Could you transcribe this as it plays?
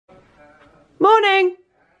Morning!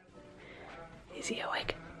 Is he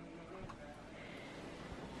awake?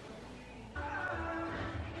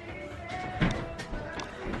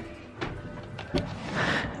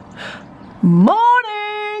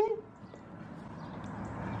 Morning!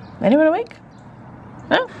 Anyone awake?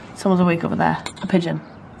 No? Someone's awake over there. A pigeon.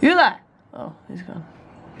 You there? Oh, he's gone.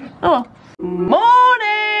 Oh well.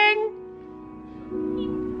 Morning!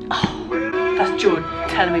 Oh, that's George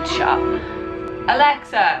telling me to shut up.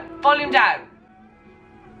 Alexa, volume down.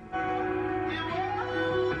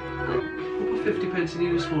 50p in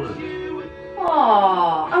you this morning.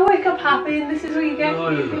 Oh, I wake up happy and this is what you get. No,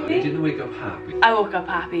 you didn't wake up happy. I woke up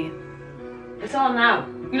happy. It's on now.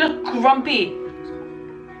 You look grumpy.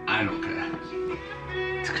 I don't care.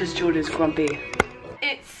 It's because Jordan's grumpy.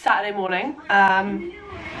 It's Saturday morning.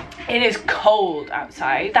 It is cold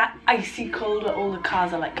outside. That icy cold where all the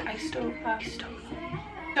cars are like iced over, iced over.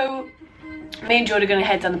 So, me and Jordan are going to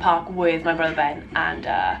head down the park with my brother Ben and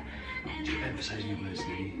Emphasise your words,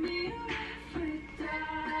 Lee.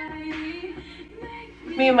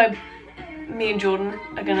 me and Jordan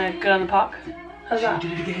are gonna go down the park. How's that? You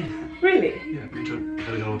did it again. Really? Yeah, me and Jordan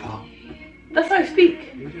gotta go to a park. That's how I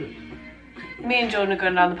speak. You do it. Me and Jordan are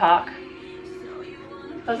going down the park.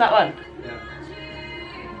 How's that one? Yeah.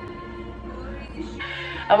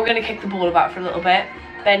 And we're gonna kick the ball about for a little bit.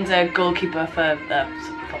 Ben's a goalkeeper for the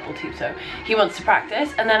football team, so he wants to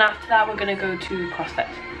practice. And then after that, we're gonna go to CrossFit,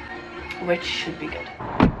 which should be good.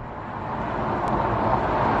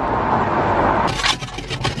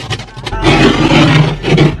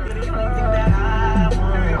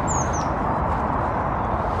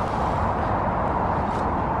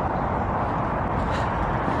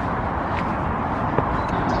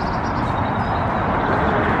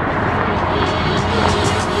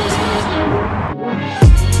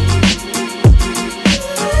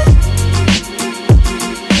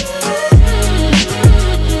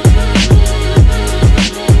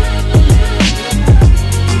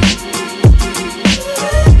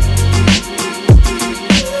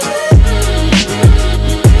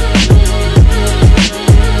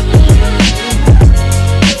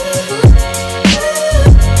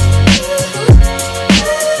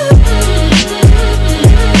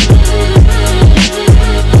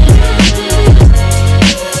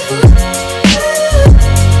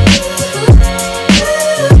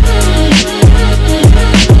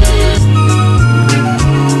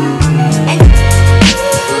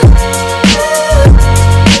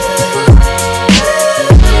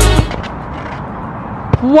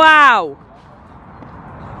 Wow!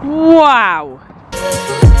 Wow!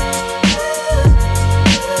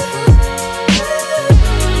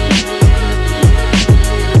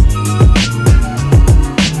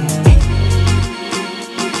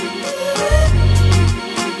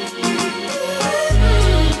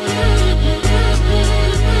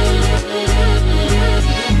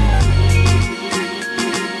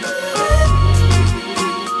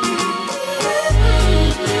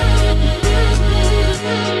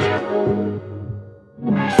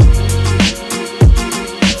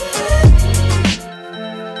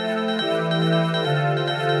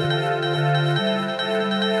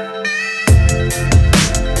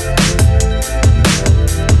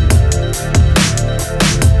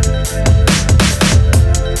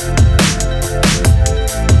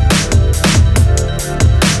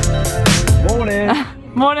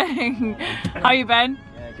 Morning! How you been?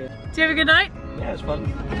 Yeah, good. Did you have a good night? Yeah, it was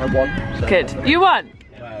fun. I won. So. Good. You won?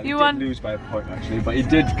 You won? He did lose by a point actually, but he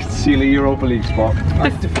did seal a Europa League spot. I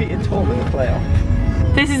defeated Tom in the playoff.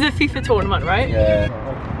 This is the FIFA tournament, right? Yeah.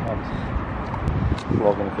 We're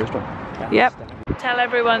all going to first one. Yep. Tell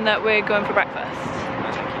everyone that we're going for breakfast.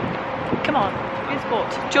 Come on, be a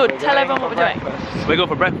sport. George, tell everyone what we're doing. We're going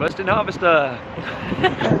for breakfast in Harvester.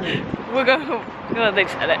 We're going, oh, they've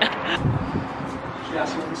said it.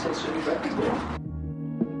 That's what we said, so breakfast.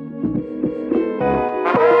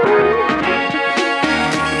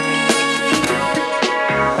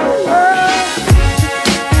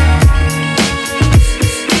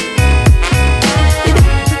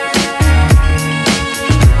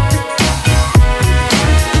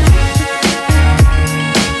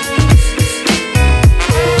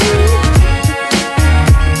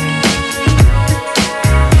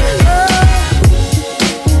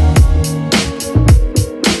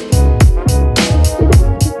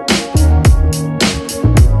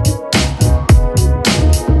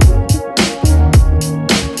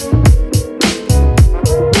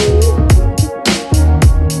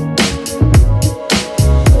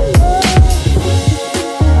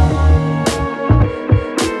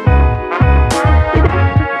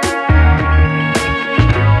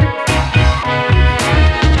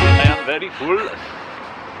 very full.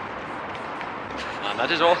 And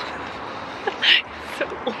that is all. So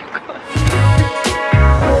awkward.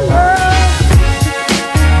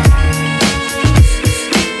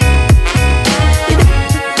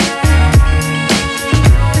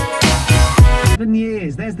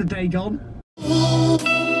 Years, there's the day gone.